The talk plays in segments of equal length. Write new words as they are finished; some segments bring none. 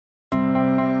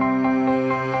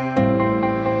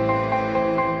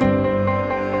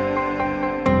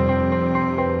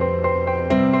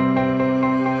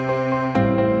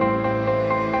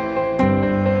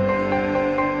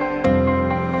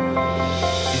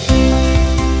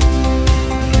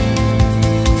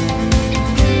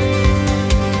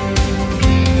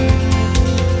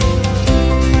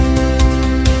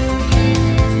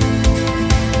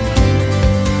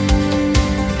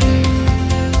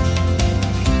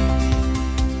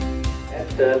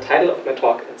The title of my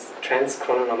talk is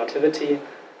Chrononormativity,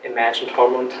 Imagined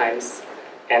Hormone Times,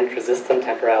 and Resistant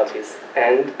Temporalities.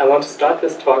 And I want to start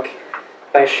this talk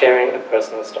by sharing a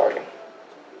personal story.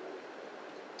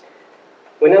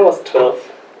 When I was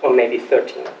 12, or maybe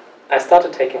 13, I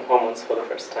started taking hormones for the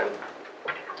first time.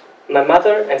 My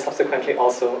mother, and subsequently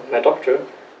also my doctor,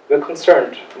 were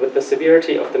concerned with the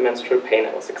severity of the menstrual pain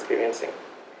I was experiencing,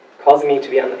 causing me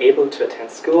to be unable to attend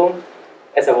school,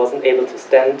 as I wasn't able to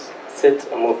stand, sit,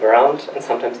 or move around, and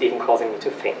sometimes even causing me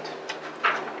to faint.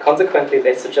 Consequently,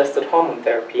 they suggested hormone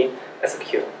therapy as a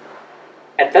cure.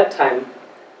 At that time,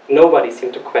 nobody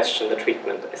seemed to question the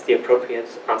treatment as the appropriate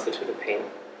answer to the pain,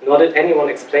 nor did anyone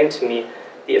explain to me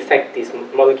the effect these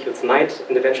molecules might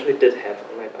and eventually did have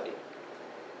on my body.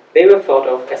 They were thought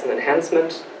of as an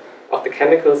enhancement of the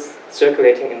chemicals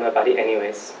circulating in my body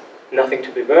anyways. Nothing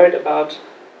to be worried about,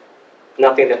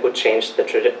 nothing that would change the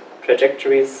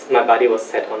trajectories my body was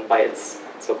set on by its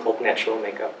so-called natural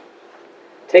makeup.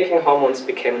 Taking hormones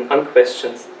became an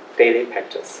unquestioned daily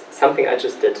practice, something I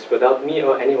just did without me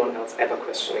or anyone else ever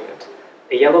questioning it.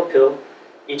 A yellow pill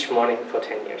each morning for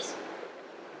 10 years.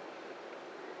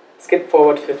 Skip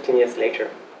forward 15 years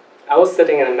later. I was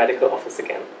sitting in a medical office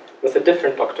again, with a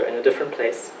different doctor in a different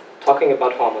place, talking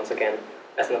about hormones again,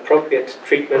 as an appropriate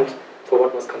treatment for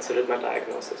what was considered my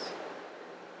diagnosis.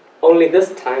 Only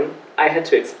this time, I had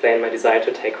to explain my desire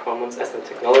to take hormones as a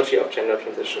technology of gender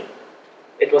transition.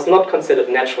 It was not considered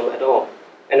natural at all,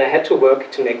 and I had to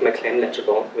work to make my claim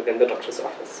legible within the doctor's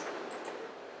office.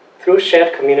 Through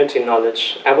shared community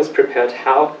knowledge, I was prepared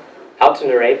how to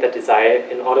narrate that desire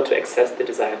in order to access the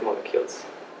desired molecules.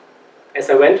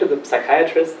 As I went to the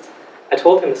psychiatrist, I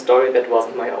told him a story that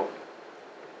wasn't my own,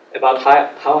 about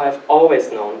how I've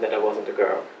always known that I wasn't a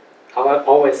girl, how I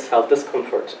always felt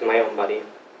discomfort in my own body,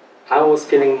 how I was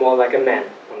feeling more like a man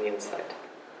on the inside.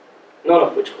 None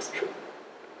of which was true.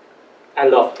 I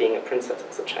loved being a princess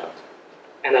as a child.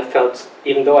 And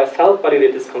even though I felt bodily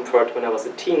discomfort when I was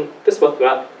a teen, this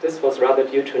was rather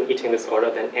due to an eating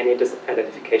disorder than any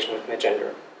disidentification with my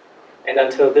gender. And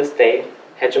until this day,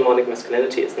 hegemonic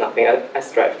masculinity is nothing I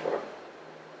strive for.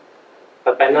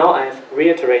 But by now I have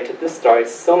reiterated this story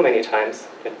so many times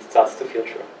that it starts to feel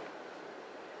true.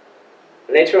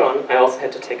 Later on, I also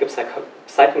had to take a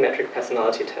psychometric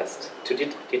personality test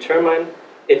to determine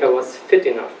if I was fit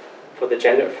enough for the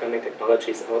gender-affirming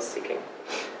technologies I was seeking.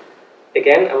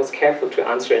 Again, I was careful to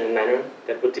answer in a manner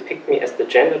that would depict me as the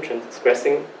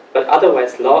gender-transgressing, but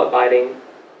otherwise law-abiding,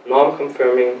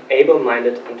 norm-confirming,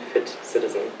 able-minded, and fit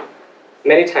citizen,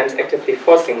 many times actively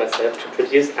forcing myself to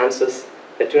produce answers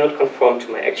that do not conform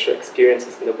to my actual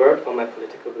experiences in the world or my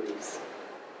political beliefs.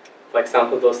 For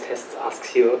example, those tests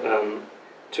ask you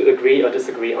to agree or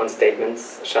disagree on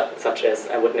statements such as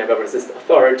 "I would never resist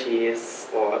authorities"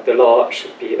 or "the law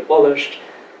should be abolished."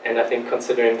 And I think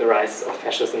considering the rise of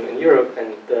fascism in Europe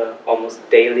and the almost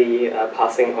daily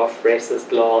passing of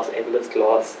racist laws, ableist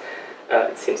laws,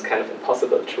 it seems kind of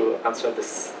impossible to answer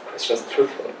these questions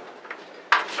truthfully.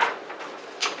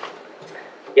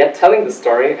 Yet telling the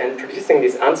story and producing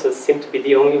these answers seemed to be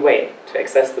the only way to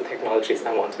access the technologies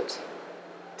I wanted.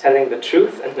 Telling the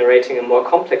truth and narrating a more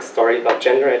complex story about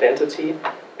gender identity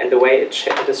and the way it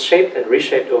is shaped and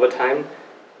reshaped over time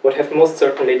would have most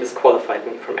certainly disqualified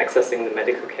me from accessing the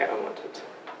medical care I wanted.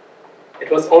 It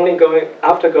was only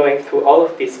after going through all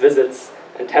of these visits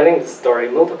and telling the story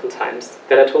multiple times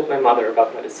that I told my mother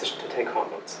about my decision to take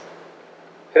hormones.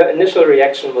 Her initial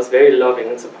reaction was very loving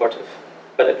and supportive,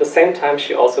 but at the same time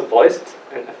she also voiced,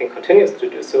 and I think continues to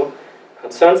do so,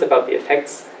 concerns about the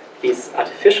effects these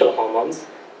artificial hormones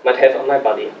might have on my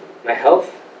body, my health,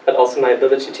 but also my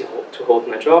ability to hold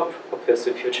my job or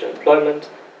pursue future employment,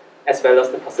 as well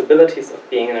as the possibilities of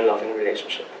being in a loving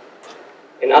relationship.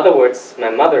 In other words,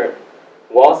 my mother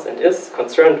was and is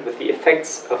concerned with the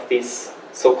effects of these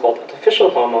so-called artificial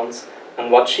hormones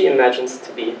on what she imagines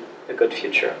to be a good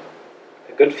future.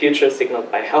 A good future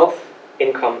signaled by health,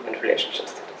 income, and relationship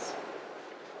status.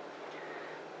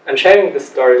 I'm sharing this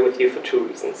story with you for two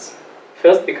reasons.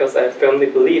 First, because I firmly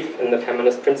believe in the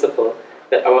feminist principle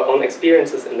that our own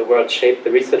experiences in the world shape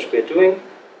the research we are doing,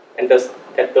 and thus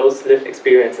that those lived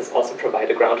experiences also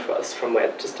provide a ground for us from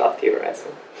where to start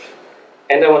theorizing.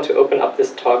 And I want to open up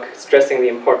this talk stressing the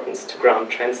importance to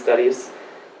ground trans studies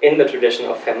in the tradition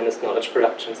of feminist knowledge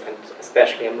productions, and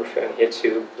especially I'm referring here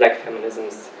to Black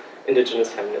feminisms, indigenous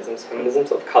feminisms,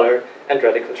 feminisms of color, and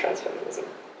radical trans feminism.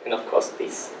 And of course,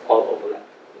 these all overlap.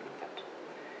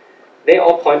 They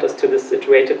all point us to the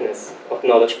situatedness of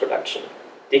knowledge production,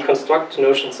 deconstruct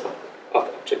notions of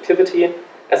objectivity,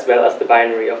 as well as the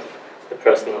binary of the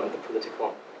personal and the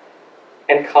political,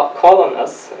 and call on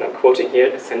us, and I'm quoting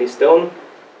here Sandy Stone,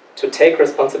 to take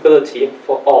responsibility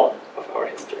for all of our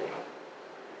history.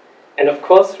 And of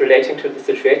course, relating to the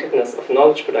situatedness of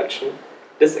knowledge production,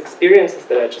 this experiences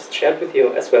that I just shared with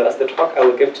you, as well as the talk I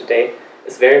will give today,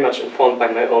 is very much informed by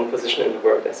my own position in the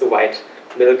world as a white,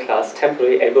 middle-class,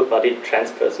 temporally able-bodied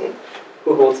trans person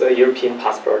who holds a European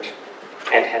passport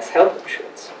and has health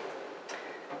insurance.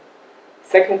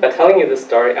 Second, by telling you this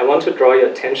story, I want to draw your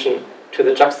attention to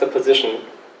the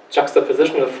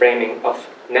juxtapositional framing of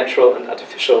natural and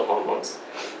artificial hormones,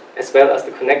 as well as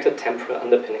the connected temporal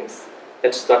underpinnings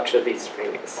that structure these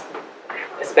framings,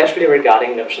 especially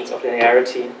regarding notions of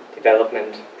linearity,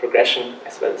 development, progression,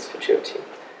 as well as futurity.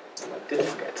 I did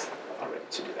forget already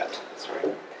to do that,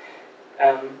 sorry.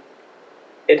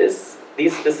 It is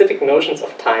these specific notions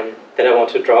of time that I want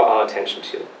to draw our attention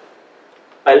to.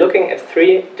 By looking at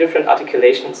three different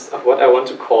articulations of what I want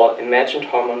to call imagined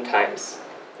hormone times,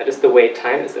 that is the way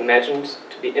time is imagined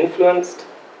to be influenced,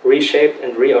 reshaped,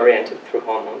 and reoriented through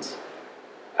hormones,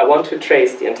 I want to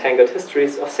trace the entangled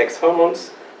histories of sex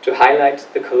hormones to highlight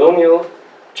the colonial,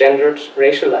 gendered,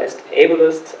 racialized,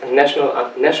 ableist, and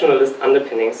nationalist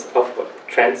underpinnings of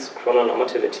trans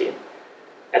chrononormativity,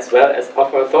 as well as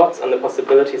offer thoughts on the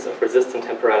possibilities of resistant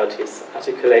temporalities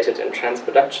articulated in trans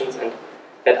productions and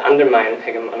that undermine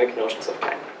hegemonic notions of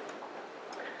time.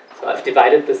 So I've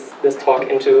divided this talk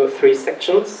into three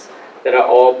sections that are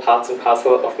all parts and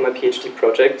parcel of my PhD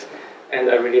project, and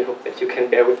I really hope that you can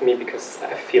bear with me because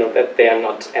I feel that they are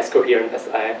not as coherent as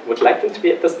I would like them to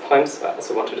be at this point, so I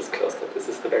also want to disclose that this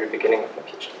is the very beginning of my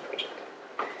PhD project.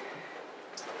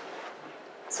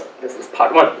 So this is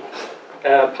part one.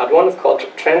 Part one is called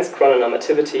Trans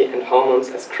Chrononormativity and Hormones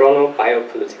as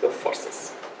Chrono-Biopolitical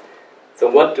Forces. So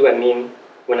what do I mean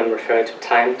when I'm referring to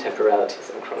time, temporalities,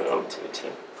 and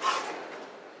chrononormativity?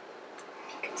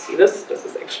 You can see this. This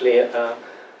is actually a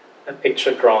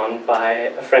picture drawn by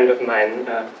a friend of mine,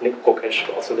 Nick Bruckisch,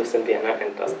 who also lives in Vienna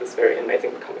and does this very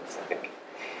amazing comics, I think.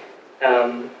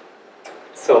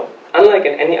 So, unlike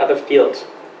in any other field,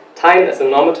 time as a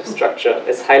normative structure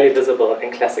is highly visible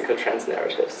in classical trans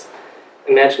narratives,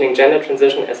 imagining gender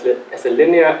transition as a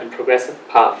linear and progressive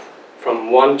path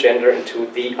from one gender into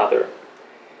the other.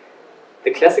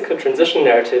 The classical transition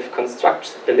narrative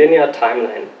constructs a linear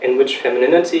timeline in which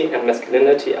femininity and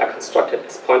masculinity are constructed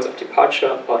as points of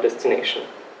departure or destination.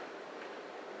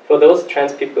 For those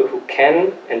trans people who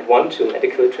can and want to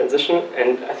medically transition,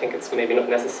 and I think it's maybe not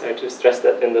necessary to stress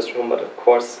that in this room, but of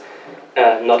course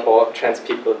not all trans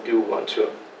people do want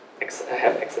to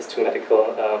have access to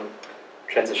medical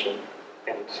transition,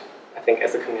 and I think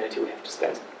as a community we have to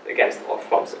stand against all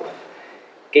forms of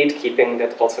gatekeeping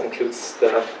that also includes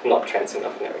the not trans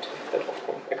enough narrative that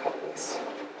often accompanies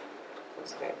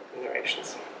those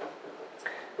narrations.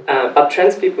 But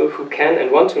trans people who can and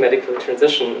want to medically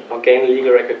transition or gain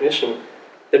legal recognition,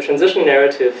 the transition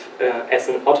narrative as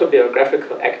an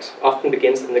autobiographical act often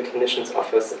begins in the clinician's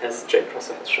office, as J.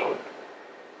 Prosser has shown.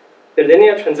 The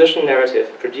linear transition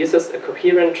narrative produces a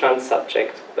coherent trans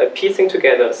subject by piecing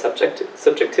together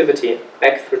subjectivity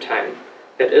back through time.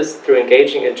 That is, through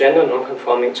engaging a gender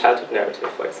non-conforming childhood narrative,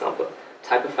 for example,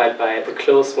 typified by the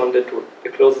clothes one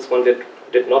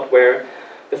did not wear,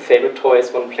 the favorite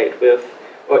toys one played with,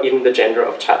 or even the gender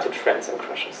of childhood friends and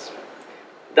crushes.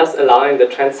 Thus allowing the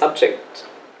trans subject,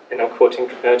 and I'm quoting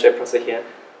J. Prosser here,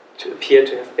 to appear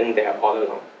to have been there all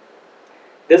along.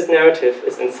 This narrative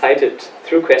is incited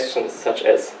through questions such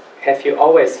as, have you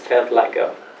always felt like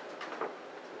a?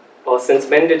 Or since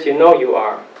when did you know you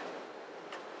are?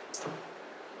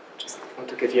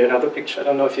 To give you another picture, I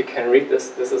don't know if you can read this.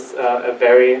 This is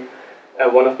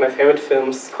one of my favorite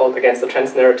films called Against the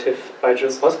Trans Narrative by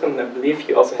Jules Hoscom. I believe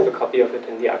you also have a copy of it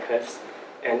in the archives,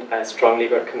 and I strongly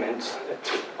recommend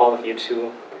to all of you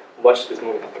to watch this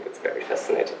movie. I think it's very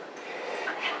fascinating.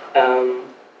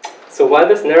 So while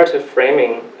this narrative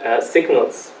framing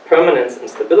signals permanence and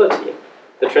stability,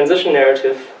 the transition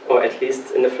narrative, or at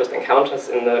least in the first encounters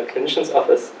in the clinician's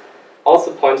office,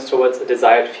 also points towards a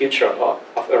desired future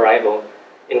of arrival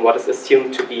in what is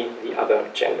assumed to be the other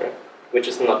gender, which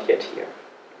is not yet here.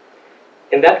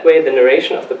 In that way, the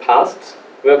narration of the past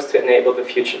works to enable the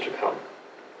future to come.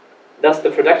 Thus, the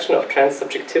production of trans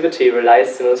subjectivity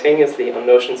relies simultaneously on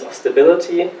notions of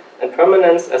stability and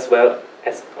permanence, as well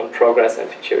as on progress and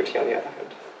futurity on the other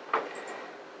hand.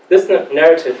 This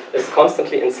narrative is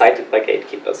constantly incited by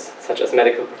gatekeepers, such as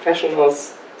medical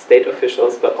professionals, state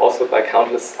officials, but also by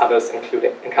countless others,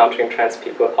 including encountering trans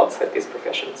people outside these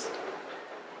professions.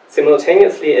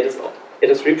 Simultaneously, it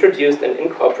is reproduced and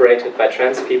incorporated by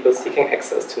trans people seeking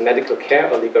access to medical care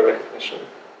or legal recognition.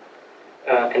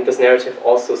 And this narrative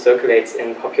also circulates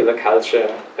in popular culture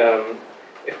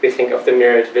if we think of the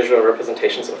myriad visual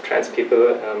representations of trans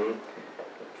people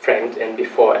framed in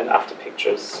before and after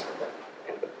pictures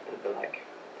and the like.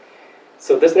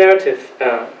 So this narrative,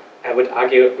 I would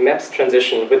argue, maps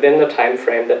transition within the time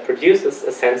frame that produces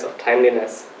a sense of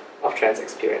timeliness of trans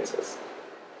experiences.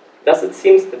 Thus it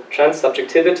seems that trans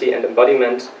subjectivity and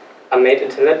embodiment are made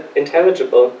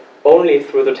intelligible only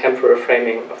through the temporal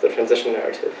framing of the transition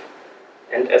narrative.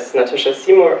 And as Natasha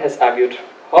Seymour has argued,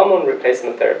 hormone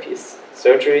replacement therapies,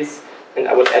 surgeries, and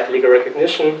I would add legal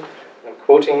recognition, I'm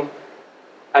quoting,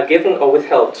 are given or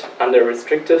withheld under a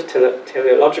restrictive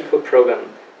teleological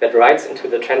program that writes into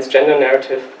the transgender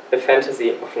narrative the fantasy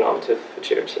of normative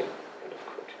futurity. End of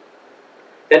quote.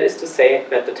 That is to say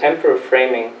that the temporal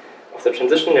framing of the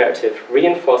transition narrative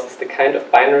reinforces the kind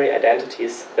of binary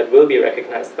identities that will be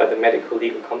recognized by the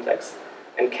medico-legal complex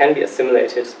and can be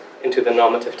assimilated into the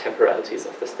normative temporalities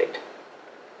of the state.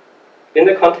 In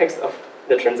the context of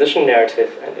the transition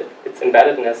narrative and its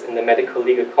embeddedness in the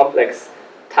medico-legal complex,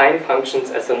 time functions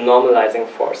as a normalizing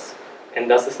force, and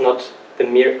thus is not the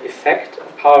mere effect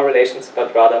of power relations,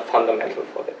 but rather fundamental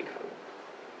for their becoming.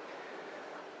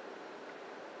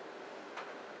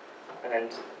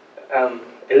 And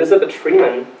Elizabeth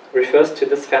Freeman refers to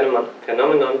this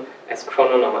phenomenon as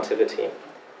chrononormativity,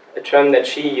 a term that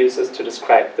she uses to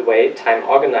describe the way time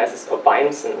organizes or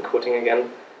binds, and I'm quoting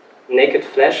again, naked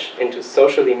flesh into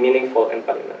socially meaningful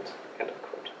embodiment. End of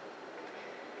quote.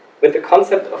 With the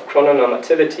concept of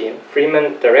chrononormativity,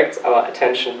 Freeman directs our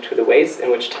attention to the ways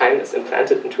in which time is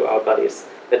implanted into our bodies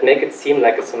that make it seem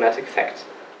like a somatic fact,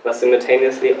 while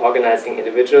simultaneously organizing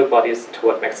individual bodies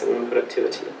toward maximum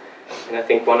productivity. And I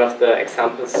think one of the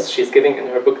examples she's giving in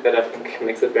her book that I think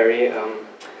makes it very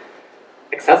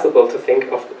accessible to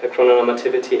think of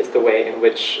chrononormativity is the way in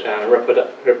which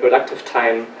reproductive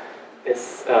time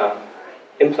is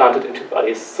implanted into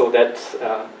bodies so that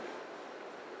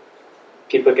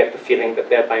people get the feeling that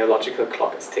their biological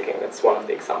clock is ticking. That's one of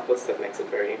the examples that makes it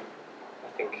very,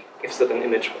 I think, gives it an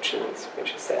image what she means when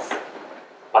she says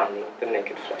binding the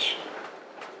naked flesh.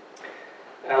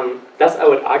 Thus, I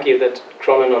would argue that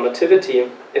chrononormativity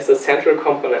is a central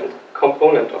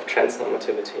component of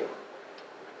transnormativity,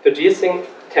 producing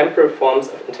temporal forms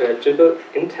of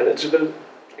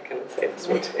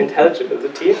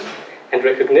intelligibility and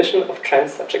recognition of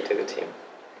trans-subjectivity.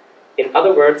 In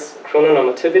other words,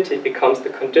 chrononormativity becomes the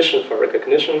condition for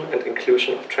recognition and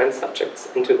inclusion of trans subjects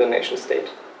into the nation-state.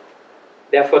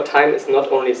 Therefore, time is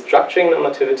not only structuring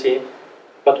normativity,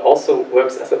 but also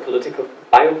works as a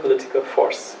biopolitical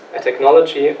force, a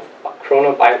technology of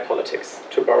chrono-biopolitics,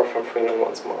 to borrow from Freeman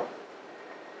once more.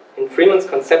 In Freeman's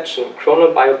conception,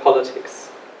 chrono-biopolitics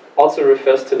also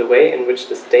refers to the way in which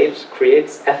the state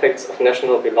creates affects of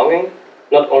national belonging,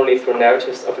 not only through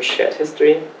narratives of a shared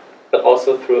history, but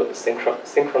also through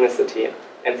synchronicity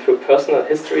and through personal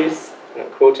histories, and I'm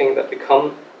quoting, that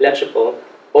become legible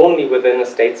only within a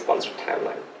state-sponsored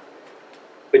timeline,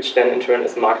 which then in turn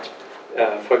is marked,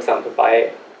 for example,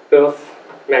 by birth,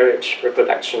 marriage,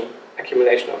 reproduction,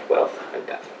 accumulation of wealth, and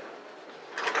death.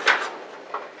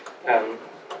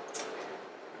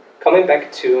 Coming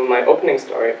back to my opening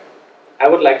story, I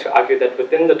would like to argue that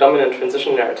within the dominant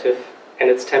transition narrative and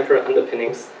its temporal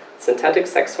underpinnings, synthetic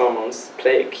sex hormones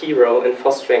play a key role in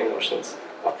fostering notions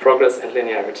of progress and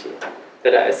linearity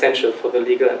that are essential for the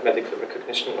legal and medical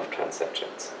recognition of trans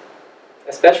subjects.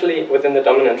 Especially within the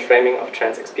dominant framing of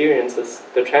trans experiences,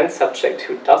 the trans subject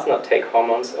who does not take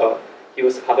hormones or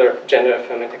use other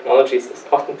gender-affirming technologies is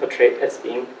often portrayed as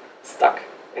being stuck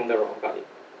in the wrong body.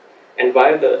 And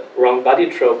while the wrong body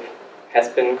trope has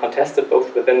been contested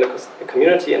both within the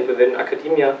community and within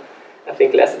academia, I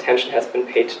think less attention has been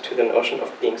paid to the notion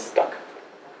of being stuck,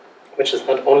 which is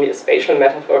not only a spatial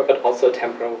metaphor but also a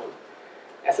temporal one,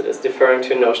 as it is deferring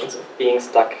to notions of being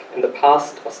stuck in the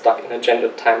past or stuck in a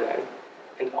gendered timeline,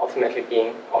 and ultimately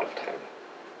being out of time.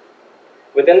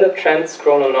 Within the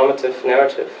trans-chrononormative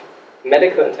narrative,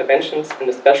 medical interventions, and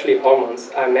especially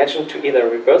hormones, are imagined to either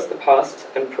reverse the past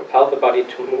and propel the body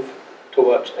to move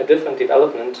toward a different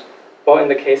development, or in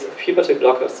the case of puberty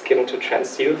blockers given to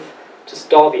trans youth, to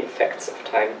store the effects of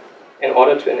time in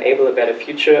order to enable a better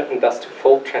future and thus to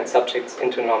fold trans subjects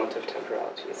into normative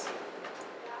temporalities.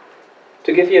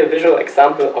 To give you a visual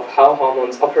example of how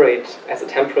hormones operate as a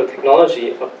temporal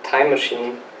technology or time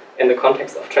machine in the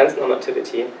context of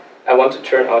transnormativity, I want to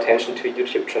turn our attention to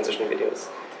YouTube transition videos.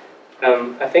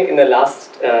 I think in the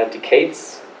last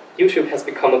decades, YouTube has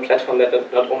become a platform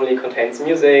that not only contains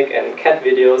music and cat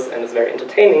videos and is very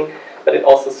entertaining, but it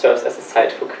also serves as a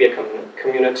site for queer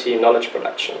community knowledge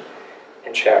production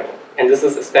and sharing. And this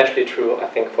is especially true, I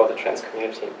think, for the trans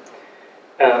community.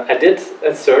 I did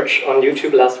a search on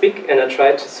YouTube last week, and I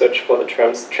tried to search for the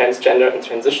terms transgender and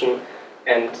transition,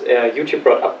 and YouTube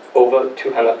brought up over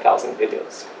 200,000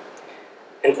 videos.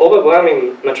 An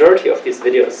overwhelming majority of these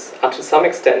videos are to some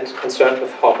extent concerned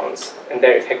with hormones and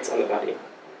their effects on the body.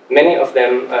 Many of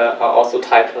them are also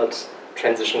titled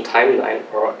Transition Timeline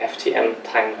or FTM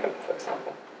Timeline, for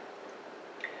example.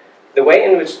 The way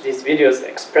in which these videos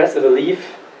express a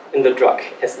belief in the drug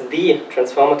as the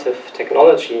transformative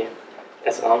technology,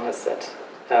 as Arm has said,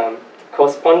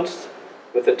 corresponds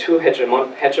with the two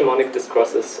hegemonic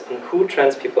discourses on who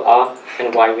trans people are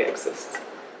and why we exist,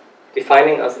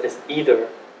 defining us as either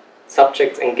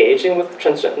subjects engaging with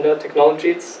transgender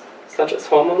technologies, such as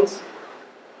hormones,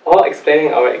 or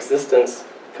explaining our existence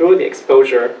through the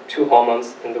exposure to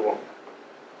hormones in the womb.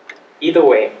 Either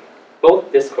way,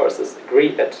 both discourses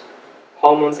agree that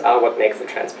hormones are what makes a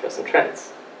trans person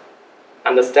trans.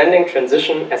 Understanding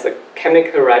transition as a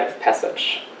chemical rite of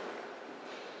passage,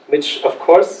 which of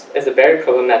course is a very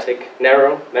problematic,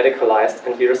 narrow, medicalized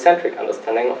and Eurocentric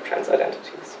understanding of trans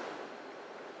identities.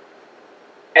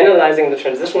 Analyzing these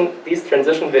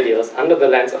transition videos under the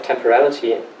lens of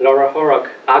temporality, Laura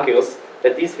Horrock argues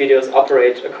that these videos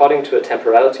operate according to a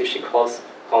temporality she calls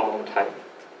hormone time.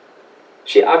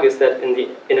 She argues that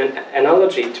in an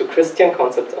analogy to Christian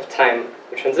concepts of time,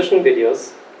 the transition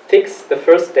videos fix the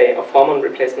first day of hormone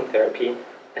replacement therapy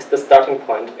as the starting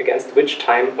point against which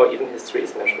time or even history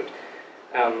is measured.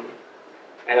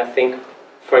 And I think,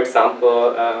 for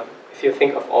example, if you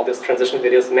think of all these transition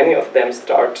videos, many of them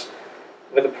start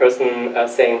with a person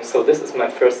saying, so this is my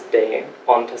first day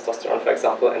on testosterone, for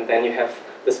example, and then you have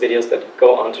these videos that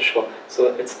go on to show,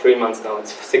 so it's 3 months now,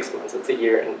 it's 6 months, it's a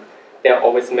year, and they're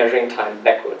always measuring time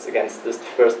backwards against this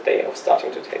first day of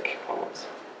starting to take hormones.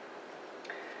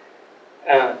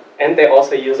 And they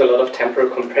also use a lot of temporal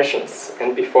compressions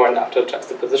and before and after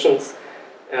juxtapositions,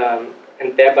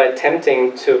 and thereby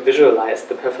attempting to visualize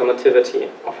the performativity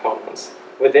of hormones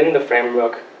within the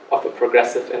framework of a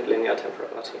progressive and linear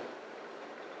temporality.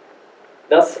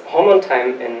 Thus, hormone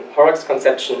time in Horrock's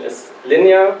conception is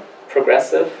linear,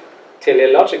 progressive,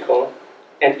 teleological,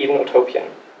 and even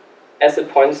utopian, as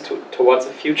it points towards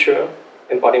a future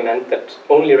embodiment that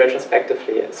only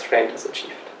retrospectively is framed as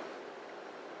achieved.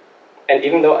 And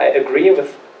even though I agree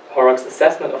with Horrock's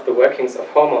assessment of the workings of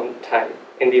hormone time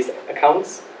in these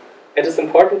accounts, it is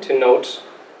important to note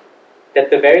that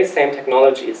the very same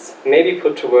technologies may be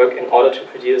put to work in order to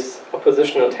produce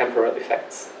oppositional temporal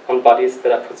effects on bodies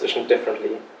that are positioned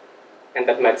differently, and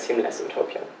that might seem less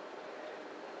utopian.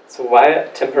 So while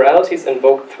temporalities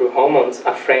invoked through hormones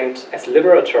are framed as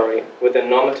liberatory within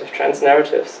normative trans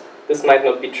narratives, this might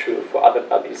not be true for other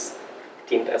bodies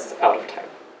deemed as out of time.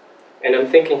 And I'm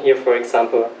thinking here, for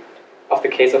example, of the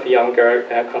case of a young girl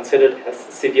considered as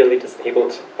severely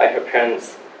disabled by her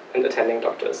parents and attending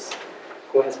doctors,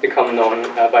 who has become known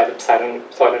by the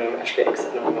pseudonym Ashley X.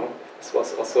 I don't know if this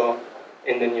was also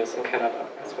in the news in Canada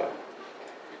as well.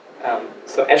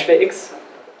 So Ashley X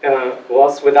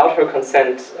was, without her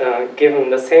consent,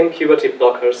 given the same puberty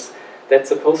blockers that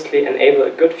supposedly enable a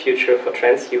good future for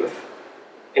trans youth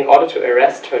in order to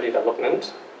arrest her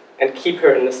development and keep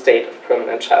her in a state of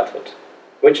permanent childhood,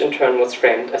 which in turn was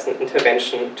framed as an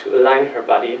intervention to align her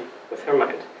body with her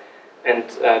mind. And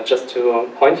just to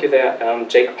point you there,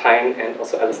 Jake Pine and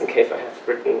also Alison Kafer have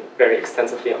written very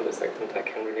extensively on this, and I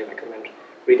can really recommend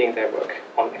reading their work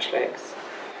on Ashley X.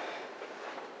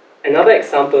 Another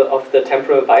example of the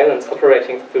temporal violence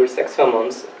operating through sex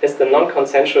hormones is the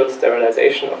non-consensual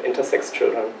sterilization of intersex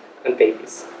children and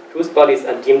babies, whose bodies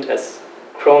are deemed as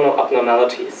chrono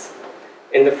abnormalities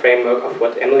in the framework of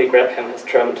what Emily Graham has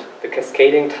termed the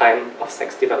cascading time of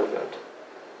sex development.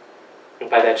 And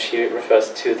by that she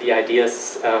refers to the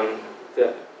ideas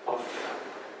of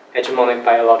hegemonic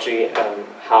biology,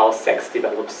 how sex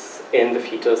develops in the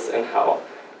fetus and how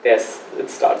it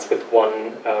starts with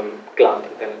one gland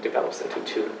and then it develops into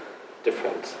two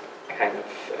different kind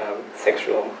of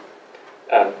sexual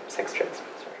sex traits.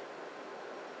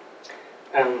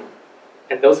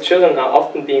 And those children are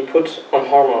often being put on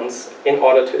hormones in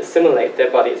order to assimilate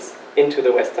their bodies into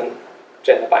the Western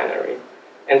gender binary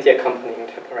and the accompanying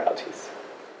temporalities.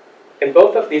 In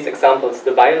both of these examples,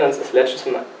 the violence is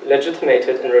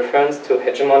legitimated in reference to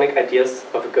hegemonic ideas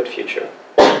of a good future,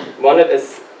 one that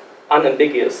is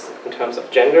unambiguous in terms of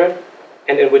gender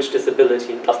and in which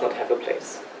disability does not have a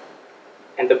place.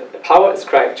 And the power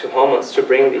ascribed to hormones to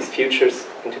bring these futures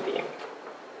into being.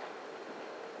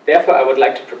 Therefore, I would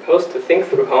like to propose to think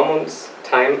through hormones,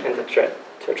 time, and the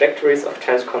trajectories of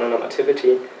trans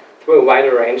chrononormativity through a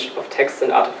wider range of texts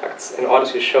and artifacts in order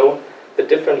to show the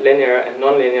different linear and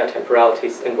non-linear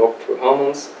temporalities invoked through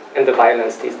hormones and the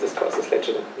violence these discourses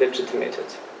legitimated.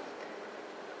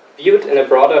 Viewed in a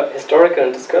broader historical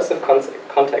and discursive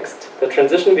context, the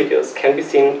transition videos can be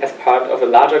seen as part of a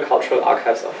larger cultural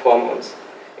archives of hormones,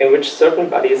 in which certain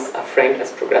bodies are framed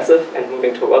as progressive and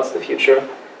moving towards the future,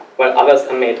 while others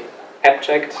are made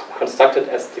abject, constructed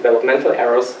as developmental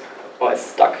errors, or as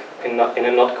stuck in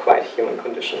a not quite human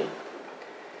condition.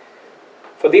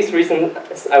 For these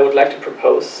reasons, I would like to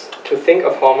propose to think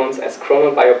of hormones as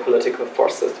chrono-biopolitical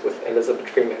forces with Elizabeth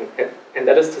Freeman, and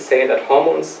that is to say that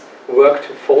hormones work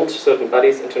to fold certain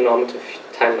bodies into normative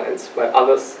timelines, while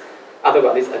other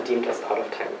bodies are deemed as out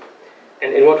of time.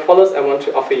 And in what follows, I want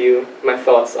to offer you my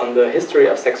thoughts on the history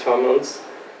of sex hormones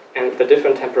and the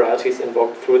different temporalities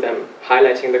invoked through them,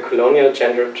 highlighting the colonial,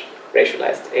 gendered,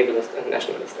 racialized, ableist, and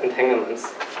nationalist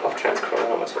entanglements of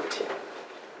trans-chrononormativity.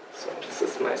 So this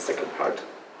is my second part.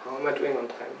 How am I doing on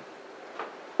time?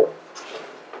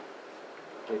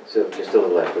 So just a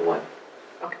little after one.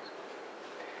 Okay.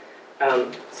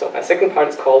 So my second part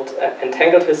is called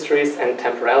Entangled Histories and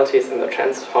Temporalities in the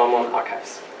Trans Hormone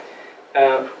Archives.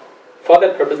 For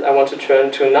that purpose, I want to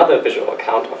turn to another visual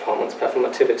account of hormones'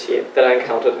 performativity that I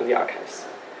encountered in the archives.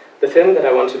 The film that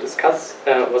I want to discuss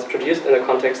was produced in the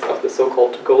context of the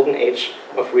so-called golden age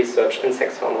of research in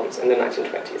sex hormones in the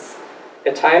 1920s,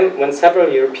 a time when several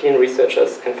European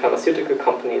researchers and pharmaceutical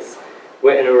companies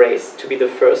were in a race to be the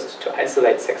first to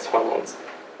isolate sex hormones,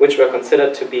 which were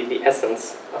considered to be the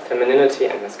essence of femininity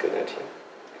and masculinity.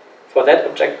 For that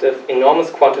objective,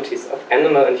 enormous quantities of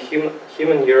animal and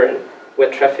human urine were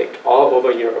trafficked all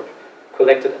over Europe,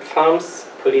 collected at farms,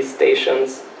 police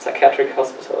stations, psychiatric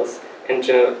hospitals, and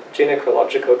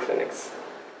gynecological clinics.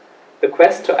 The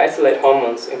quest to isolate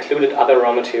hormones included other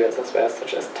raw materials as well,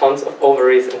 such as tons of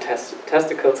ovaries and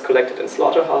testicles collected in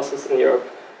slaughterhouses in Europe,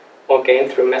 or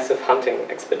gained through massive hunting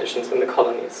expeditions in the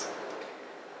colonies.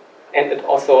 And it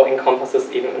also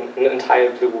encompasses even an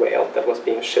entire blue whale that was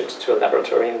being shipped to a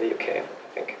laboratory in the UK, I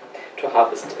think, to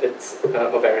harvest its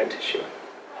ovarian tissue.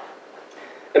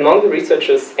 Among the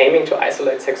researchers aiming to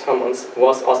isolate sex hormones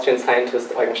was Austrian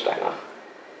scientist Eugen Steinach.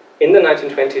 In the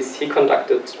 1920s, he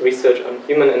conducted research on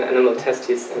human and animal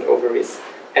testes and ovaries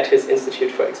at his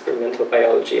Institute for Experimental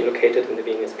Biology located in the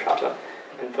Viennese Prater.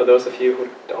 And for those of you who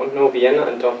don't know Vienna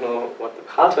and don't know what the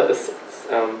Prater is, it's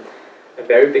a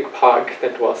very big park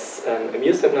that was an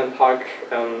amusement park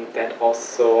that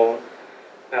also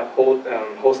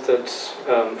hosted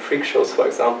freak shows, for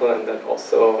example, and that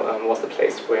also was a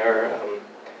place where,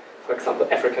 for example,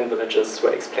 African villages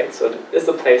were explained. So it is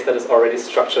a place that is already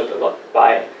structured a lot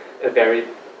by a very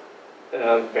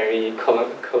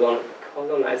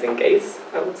colonizing gaze,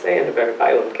 I would say, and a very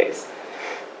violent gaze.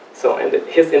 So, and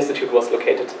his institute was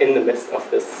located in the midst of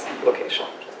this location,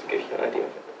 just to give you an idea of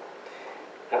it.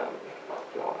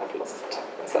 Now I've lost it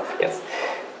myself, yes.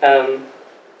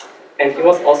 And he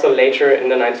was also later in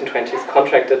the 1920s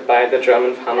contracted by the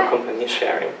German pharma company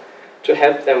Schering to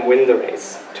help them win the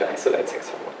race to isolate sex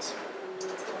hormones.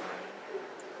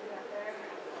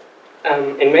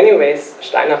 In many ways,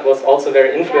 Steinach was also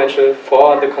very influential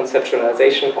for the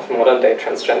conceptualization of modern-day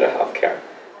transgender healthcare,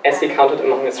 as he counted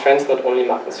among his friends not only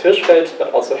Magnus Hirschfeld,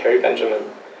 but also Harry Benjamin,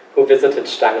 who visited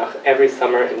Steinach every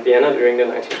summer in Vienna during the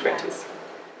 1920s.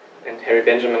 And Harry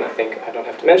Benjamin, I think I don't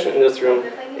have to mention in this room,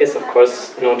 is of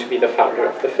course known to be the founder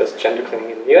of the first gender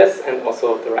clinic in the US and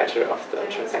also the writer of the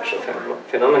transsexual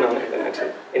phenomenon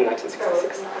in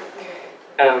 1966.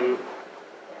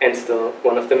 And still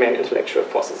one of the main intellectual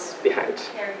forces behind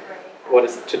what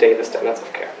is today the standards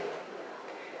of care.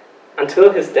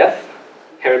 Until his death,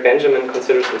 Harry Benjamin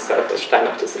considers himself a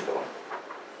Steinach disciple.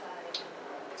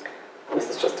 This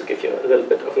is just to give you a little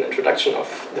bit of an introduction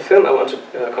of the film I want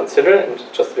to consider, and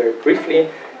just very briefly.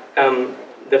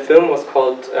 The film was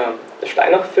called the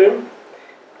Steinach film,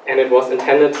 and it was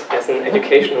intended as an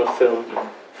educational film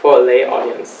for a lay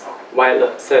audience, while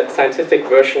the scientific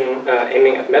version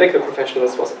aiming at medical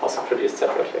professionals was also produced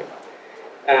separately.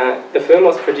 The film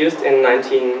was produced in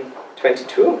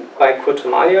 1922 by Kurt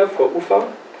Tomalia for UFA,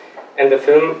 and the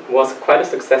film was quite a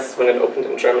success when it opened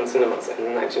in German cinemas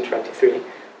in 1923,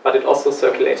 but it also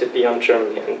circulated beyond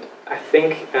Germany, and I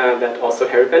think that also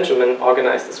Harry Benjamin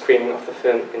organized a screening of the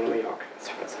film in New York, as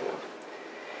far as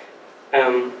I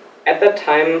know. At that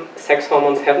time, sex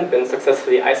hormones haven't been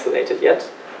successfully isolated yet.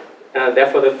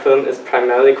 Therefore, the film is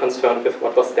primarily concerned with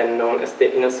what was then known as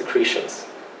the inner secretions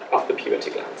of the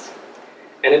puberty glands.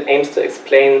 And it aims to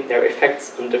explain their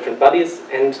effects on different bodies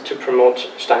and to promote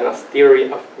Steinach's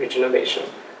theory of regeneration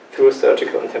through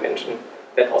surgical intervention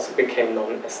that also became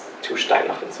known as to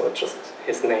Steinach, and so just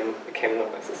his name became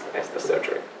known as the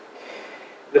surgery.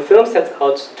 The film sets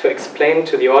out to explain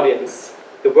to the audience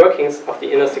the workings of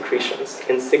the inner secretions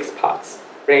in 6 parts,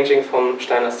 ranging from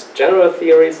Steiner's general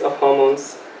theories of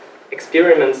hormones,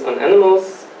 experiments on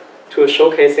animals, to a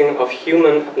showcasing of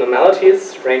human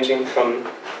abnormalities, ranging from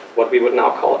what we would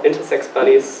now call intersex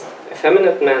bodies,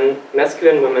 effeminate men,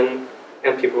 masculine women,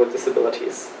 and people with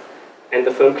disabilities. And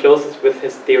the film closes with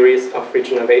his theories of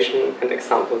regeneration and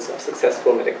examples of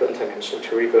successful medical intervention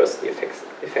to reverse the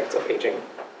effects of aging.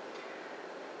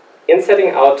 In setting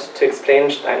out to explain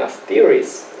Steiner's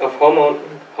theories of hormonal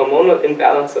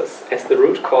imbalances as the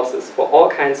root causes for all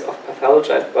kinds of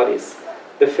pathologized bodies,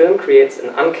 the film creates an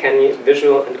uncanny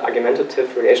visual and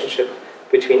argumentative relationship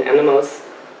between animals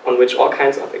on which all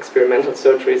kinds of experimental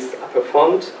surgeries are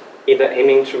performed, either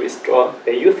aiming to restore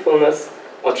their youthfulness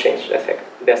or change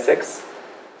their sex,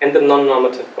 and the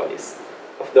non-normative bodies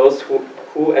of those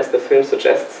who, as the film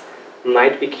suggests,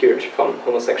 might be cured from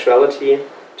homosexuality,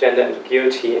 gender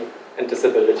ambiguity, and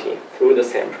disability through the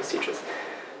same procedures.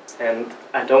 And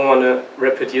I don't want to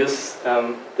reproduce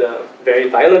the very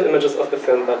violent images of the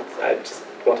film, but I just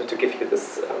wanted to give you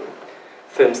this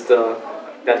film still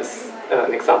that is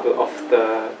an example of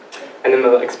the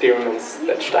animal experiments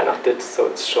that Steiner did. So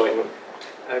it's showing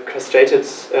a castrated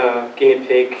guinea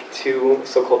pig, 2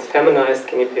 so-called feminized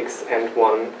guinea pigs, and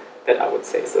 1 that I would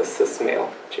say is a cis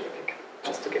male guinea pig,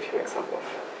 just to give you an example of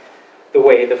the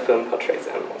way the film portrays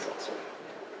animals also.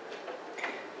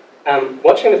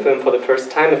 Watching the film for the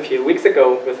first time a few weeks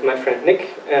ago with my friend Nick,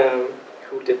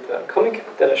 who did the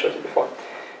comic that I showed you before,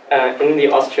 in the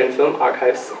Austrian Film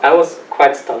Archives, I was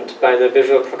quite stunned by the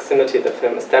visual proximity the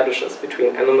film establishes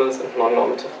between animals and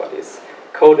non-normative bodies,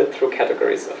 coded through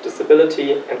categories of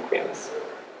disability and queerness.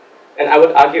 And I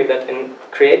would argue that in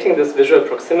creating this visual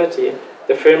proximity,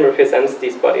 the film represents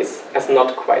these bodies as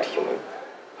not quite human,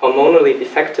 hormonally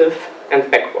defective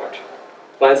and backward,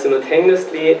 while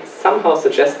simultaneously somehow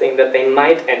suggesting that they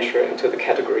might enter into the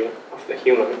category of the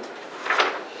human,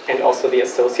 and also the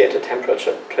associated temporal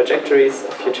trajectories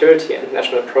of futurity and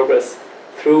national progress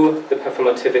through the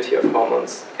performativity of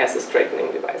hormones as a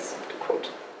straightening device, to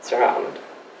quote Sarah Ahmed.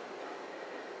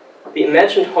 The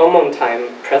imagined hormone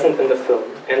time present in the film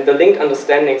and the linked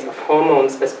understandings of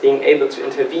hormones as being able to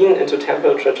intervene into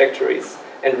temporal trajectories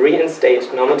and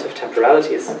reinstate normative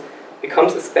temporalities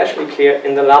becomes especially clear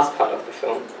in the last part of the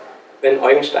film, when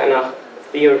Eugen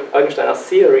Steiner's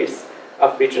theories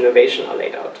of regeneration are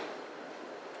laid out.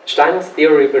 Steiner's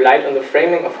theory relied on the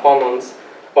framing of hormones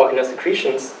or inner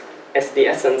secretions as the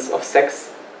essence of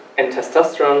sex and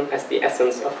testosterone as the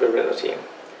essence of virility.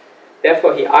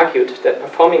 Therefore, he argued that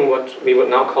performing what we would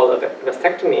now call a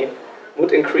vasectomy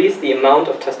would increase the amount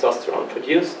of testosterone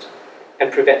produced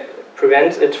and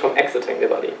prevent it from exiting the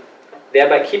body,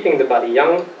 thereby keeping the body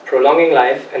young, prolonging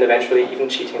life, and eventually even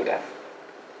cheating death.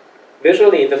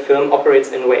 Visually, the film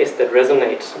operates in ways that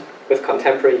resonate with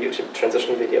contemporary YouTube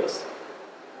transition videos,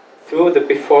 through the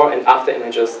before and after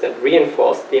images that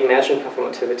reinforce the imagined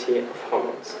performativity of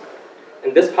hormones.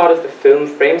 And this part of the film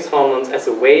frames hormones as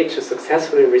a way to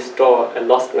successfully restore a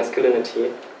lost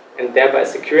masculinity and thereby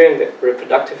securing the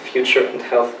reproductive future and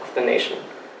health of the nation.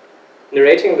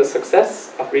 Narrating the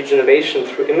success of regeneration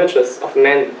through images of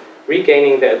men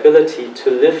regaining their ability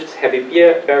to lift heavy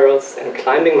beer barrels and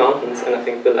climbing mountains, and I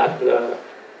think the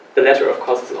latter, of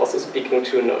course, is also speaking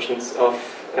to notions of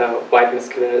white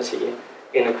masculinity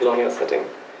in a colonial setting.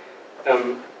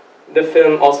 The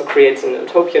film also creates an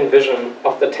utopian vision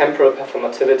of the temporal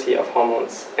performativity of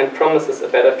hormones and promises a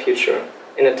better future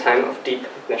in a time of deep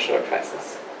national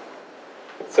crisis.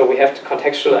 So we have to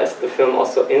contextualize the film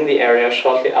also in the area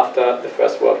shortly after the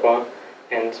First World War,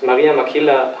 and Maria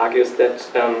Makila argues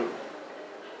that, and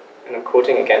I'm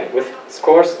quoting again, with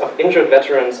scores of injured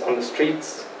veterans on the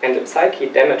streets and a psyche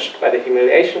damaged by the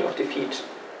humiliation of defeat,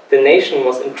 the nation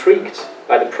was intrigued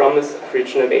by the promise of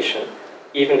regeneration,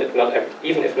 even if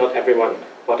not everyone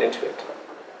bought into it.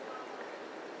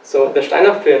 So the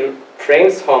Steiner film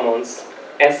frames hormones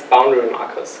as boundary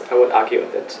markers, I would argue,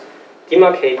 that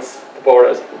demarcates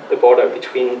the border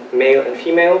between male and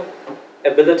female,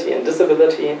 ability and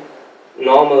disability,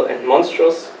 normal and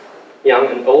monstrous, young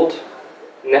and old,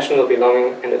 national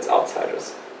belonging and its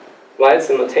outsiders, while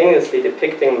simultaneously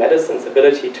depicting medicine's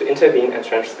ability to intervene and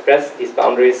transgress these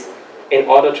boundaries in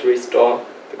order to restore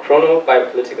the chrono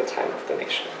biopolitical time of the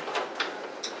nation.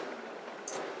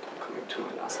 Coming to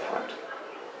my last part.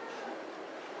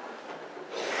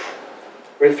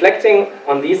 Reflecting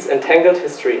on these entangled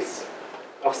histories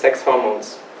of sex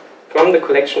hormones, from the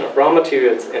collection of raw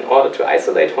materials in order to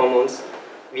isolate hormones,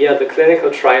 via the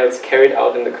clinical trials carried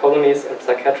out in the colonies and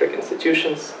psychiatric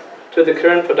institutions, to the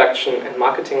current production and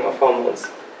marketing of hormones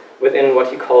within what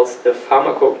he calls the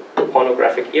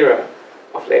pharmacopornographic era,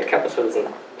 of late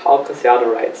capitalism, Paul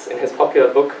Preciado writes in his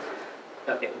popular book,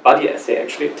 body essay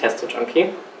actually, Testo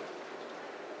Junkie,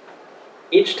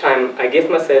 "Each time I give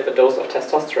myself a dose of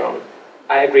testosterone,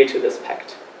 I agree to this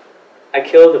pact. I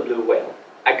kill the blue whale.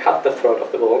 I cut the throat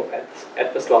of the bull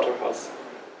at the slaughterhouse.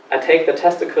 I take the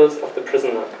testicles of the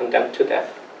prisoner condemned to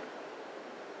death.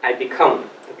 I become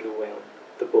the blue whale,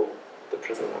 the bull, the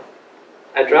prisoner.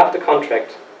 I draft a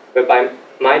contract whereby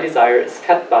my desire is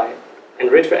fed by and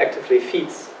retroactively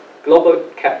feeds global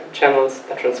channels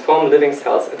that transform living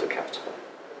cells into capital."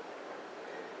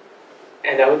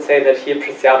 And I would say that here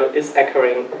Preciado is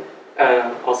echoing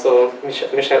also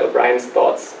Michelle O'Brien's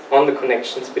thoughts on the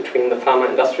connections between the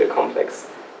pharma-industrial complex,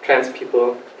 trans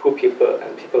people, poor people,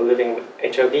 and people living with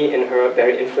HIV in her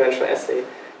very influential essay,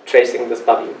 Tracing This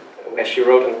Body, where she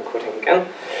wrote, and I'm quoting again,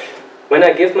 "When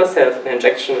I give myself an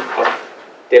injection of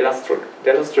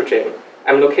delastrogen,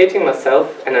 I'm locating myself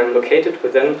and I'm located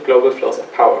within global flows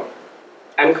of power.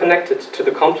 I'm connected to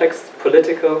the complex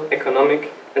political,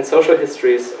 economic, and social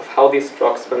histories of how these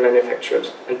drugs were manufactured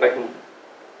and by whom.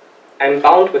 I'm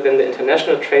bound within the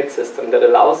international trade system that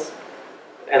allow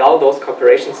those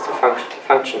corporations to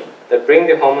function, that bring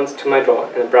the hormones to my door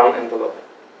in a brown envelope.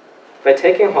 By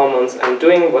taking hormones, I'm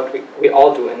doing what we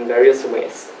all do in various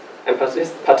ways. I'm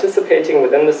participating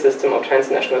within the system of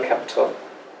transnational capital.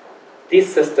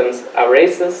 These systems are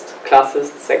racist,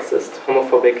 classist, sexist,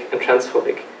 homophobic, and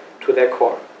transphobic to their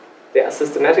core. They are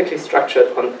systematically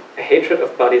structured on a hatred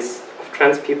of bodies of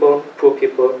trans people, poor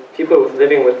people, people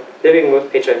living with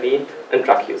HIV, and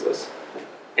drug users.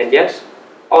 And yet,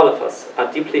 all of us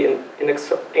are deeply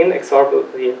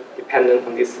inexorably dependent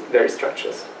on these very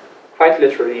structures. Quite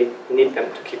literally, we need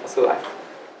them to keep us alive."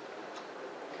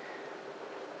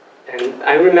 And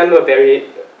I remember very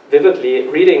vividly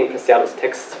reading Preciado's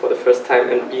texts for the first time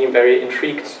and being very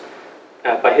intrigued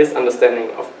by his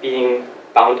understanding of being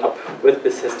bound up with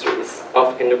these histories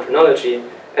of endocrinology,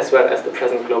 as well as the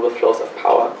present global flows of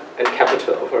power and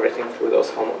capital operating through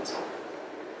those hormones.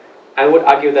 I would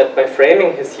argue that by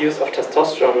framing his use of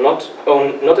testosterone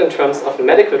not in terms of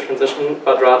medical transition,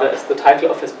 but rather, as the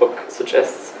title of his book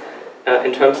suggests,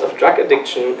 in terms of drug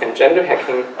addiction and gender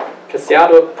hacking,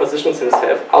 Preciado positions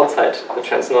himself outside the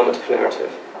transnormative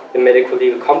narrative, the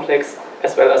medico-legal complex,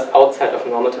 as well as outside of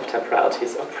normative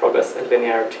temporalities of progress and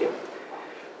linearity.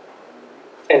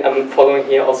 And I'm following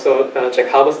here also Jack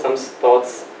Halberstam's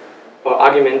thoughts or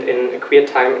argument in A Queer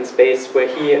Time and Space, where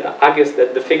he argues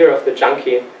that the figure of the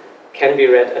junkie can be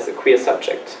read as a queer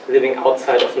subject, living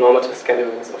outside of normative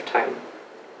schedulings of time.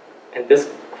 And this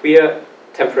queer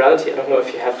temporality, I don't know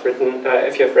if you have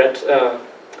read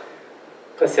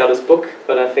Preciado's book,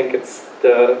 but I think it's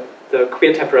the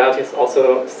queer temporality is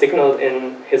also signaled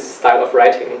in his style of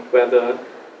writing, where the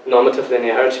normative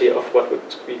linearity of what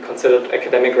would be considered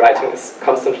academic writing is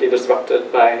constantly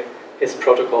disrupted by his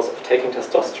protocols of taking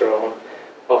testosterone,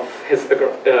 of his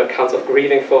accounts of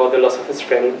grieving for the loss of his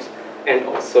friend, and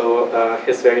also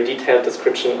his very detailed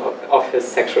description of his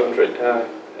sexual and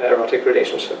erotic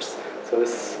relationships. So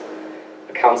these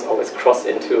accounts always cross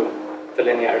into the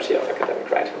linearity of academic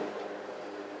writing.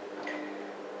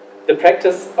 The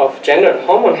practice of gender and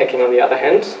hormone hacking, on the other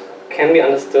hand, can be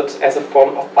understood as a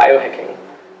form of biohacking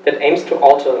that aims to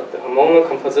alter the hormonal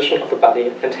composition of the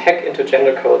body and hack into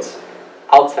gender codes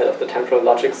outside of the temporal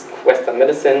logics of Western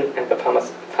medicine and the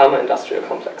pharma-industrial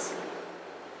complex.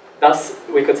 Thus,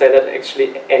 we could say that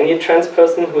actually any trans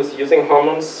person who is using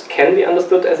hormones can be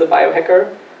understood as a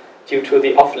biohacker due to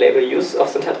the off-label use of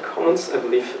synthetic hormones. I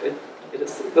believe it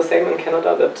is the same in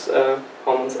Canada, that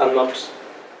hormones are not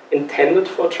intended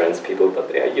for trans people, but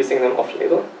they are using them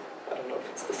off-label. I don't know if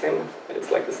it's the same, but it's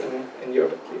like this in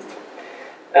Europe at least.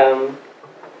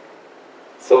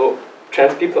 So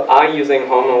trans people are using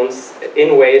hormones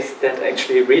in ways that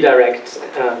actually redirect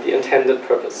the intended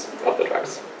purpose of the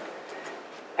drugs.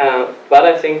 But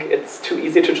I think it's too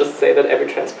easy to just say that every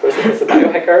trans person is a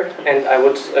biohacker, and I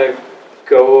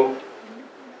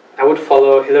would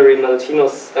follow Hilary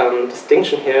Malatino's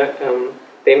distinction here.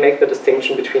 They make the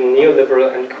distinction between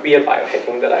neoliberal and queer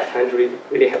biohacking that I find really,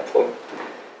 really helpful.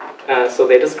 So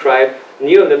they describe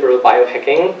neoliberal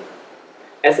biohacking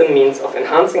as a means of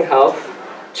enhancing health,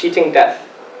 cheating death,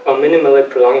 or minimally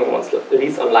prolonging one's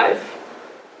lease on life.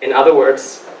 In other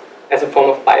words, as a form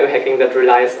of biohacking that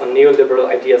relies on neoliberal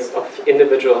ideas of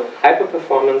individual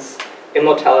hyperperformance,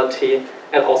 immortality,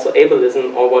 and also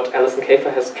ableism, or what Alison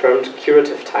Kafer has termed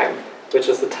curative time, which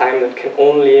is the time that can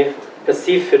only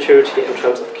perceive futurity in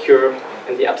terms of cure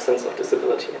in the absence of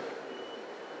disability.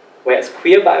 Whereas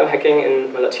queer biohacking,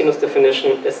 in Malatino's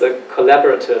definition, is a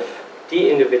collaborative,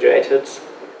 de-individuated,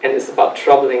 and is about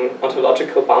troubling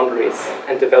ontological boundaries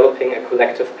and developing a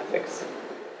collective ethics.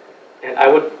 And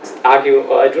I would argue,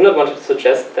 or I do not want to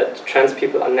suggest that trans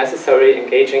people are necessarily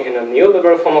engaging in a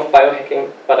neoliberal form of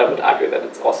biohacking, but I would argue that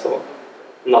it's also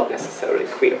not necessarily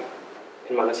queer,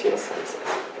 in Martina's sense,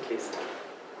 at least.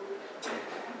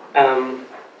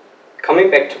 Coming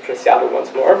back to Preciado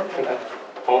once more, and I'm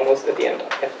almost at the end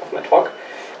of my talk.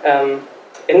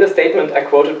 In the statement I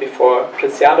quoted before,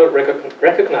 Preciado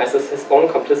recognizes his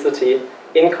own complicity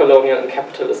in colonial and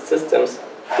capitalist systems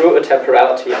through a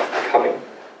temporality of becoming.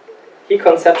 He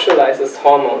conceptualizes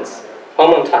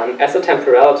hormone time, as a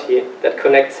temporality that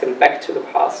connects him back to the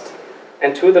past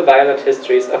and to the violent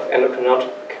histories of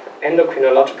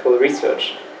endocrinological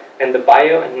research and the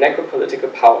bio and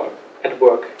necropolitical power at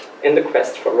work in the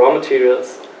quest for raw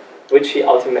materials, which he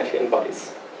ultimately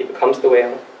embodies. He becomes the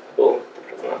whale, the bull, the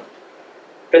prisoner.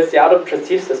 Preciado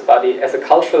perceives his body as a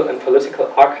cultural and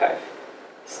political archive,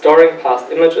 storing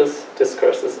past images,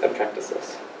 discourses, and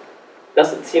practices.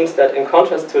 Thus it seems that in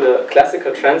contrast to the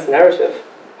classical trans narrative,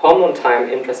 hormone time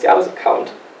in Preciado's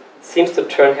account seems to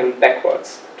turn him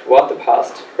backwards toward the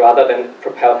past rather than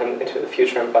propel him into the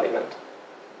future embodiment.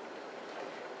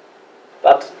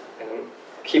 But,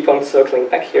 keep on circling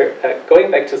back here, going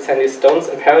back to Sandy Stone's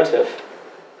imperative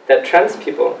that trans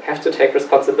people have to take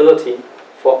responsibility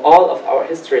for all of our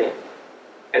history,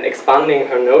 and expanding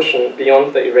her notion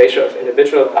beyond the erasure of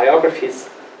individual biographies,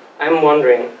 I'm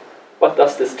wondering, what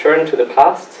does this turn to the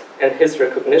past and his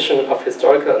recognition of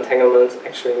historical entanglements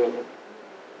actually mean?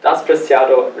 Does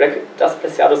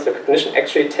Preciado's recognition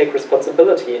actually take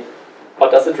responsibility, or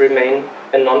does it remain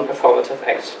a non-performative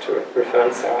act, to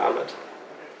reference Sarah Ahmed?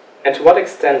 And to what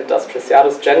extent does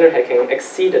Preciado's gender hacking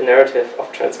exceed a narrative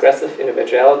of transgressive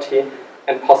individuality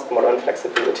and postmodern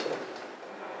flexibility?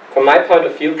 From my point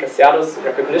of view, Preciado's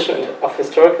recognition of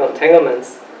historical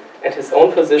entanglements and his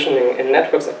own positioning in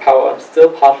networks of power still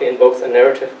partly invokes a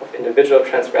narrative of individual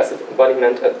transgressive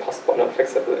embodiment and postmodern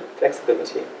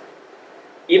flexibility.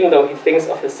 Even though he thinks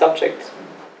of his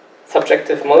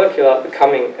subjective molecular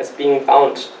becoming as being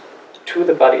bound to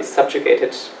the bodies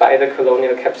subjugated by the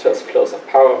colonial capitalist flows of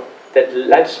power that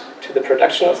led to the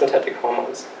production of synthetic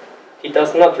hormones, he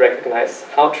does not recognize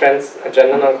how trans and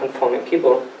gender non-conforming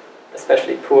people,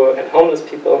 especially poor and homeless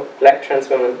people, black trans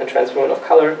women and trans women of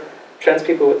color, trans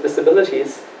people with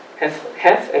disabilities,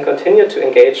 have and continue to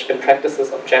engage in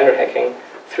practices of gender hacking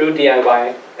through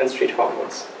DIY and street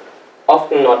hormones.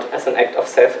 Often not as an act of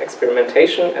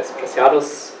self-experimentation, as Preciado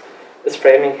is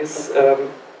framing his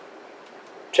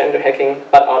gender hacking,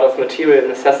 but out of material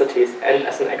necessities and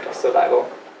as an act of survival,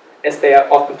 as they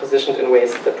are often positioned in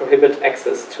ways that prohibit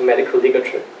access to medical-legal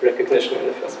recognition in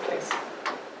the first place.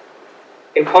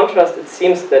 In contrast, it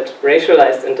seems that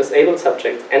racialized and disabled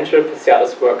subjects enter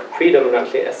Preciado's work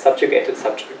predominantly as subjugated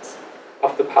subjects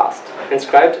of the past,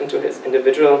 inscribed into his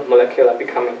individual molecular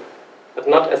becoming, but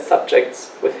not as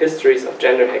subjects with histories of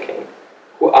gender hacking,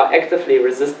 who are actively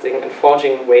resisting and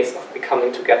forging ways of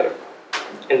becoming together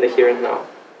in the here and now.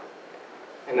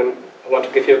 And I want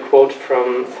to give you a quote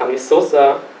from Fanny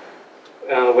Sosa,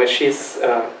 where she's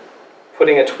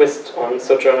putting a twist on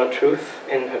sojourner truth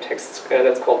in her text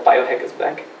that's called Biohack is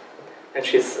Black. And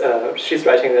she's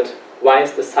writing that, why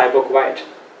is the cyborg white?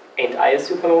 Ain't I a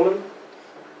superhuman?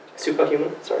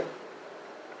 Sorry.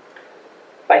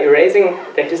 By erasing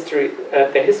their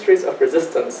histories of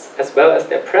resistance, as well as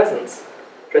their presence,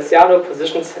 Preciado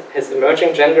positions his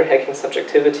emerging gender hacking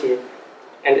subjectivity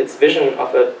and its vision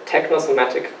of a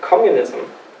technosomatic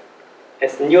communism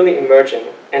as newly emerging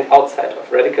and outside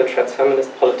of radical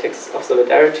transfeminist politics of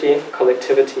solidarity,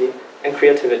 collectivity, and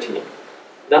creativity,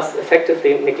 thus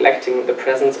effectively neglecting the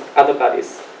presence of other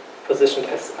bodies positioned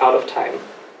as out of time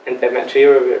and their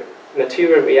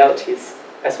material realities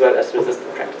as well as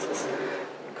resistant practices.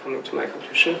 Coming to my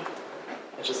conclusion,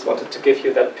 I just wanted to give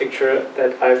you that picture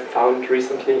that I found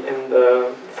recently in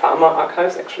the pharma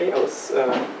archives, actually. I was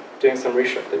doing some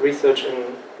research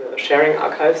in the sharing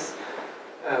archives,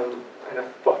 and I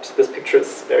thought this picture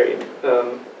is very,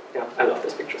 I love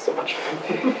this picture so much.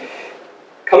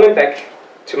 Coming back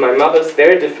to my mother's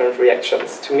very different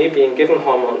reactions to me being given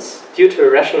hormones due to a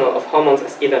rationale of hormones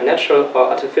as either natural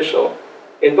or artificial,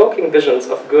 invoking visions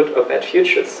of good or bad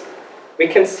futures, we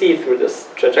can see through this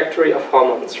trajectory of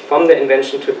hormones from their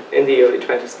invention in the early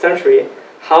 20th century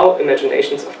how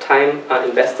imaginations of time are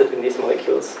invested in these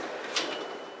molecules,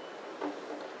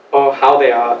 or how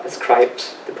they are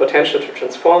ascribed the potential to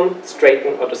transform,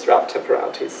 straighten, or disrupt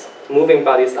temporalities, moving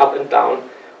bodies up and down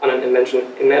on an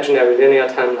imaginary linear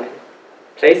timeline,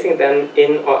 placing them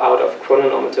in or out of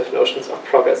chrononormative notions of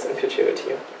progress and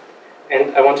futurity.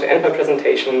 And I want to end my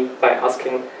presentation by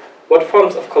asking, What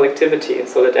forms of collectivity,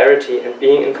 solidarity, and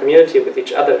being in community with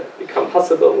each other become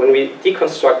possible when we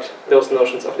deconstruct those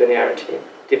notions of linearity,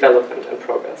 development, and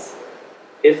progress?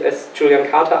 If, as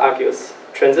Jonah Garde argues,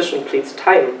 transition pleads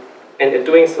time, and in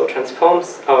doing so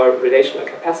transforms our relational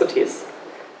capacities,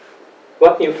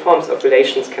 what new forms of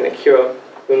relations can occur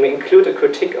when we include a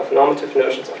critique of normative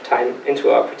notions of time into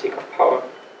our critique of power?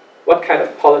 What kind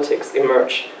of politics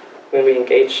emerge when we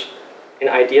engage in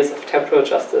ideas of temporal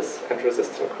justice and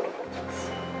resistant chronopolitics?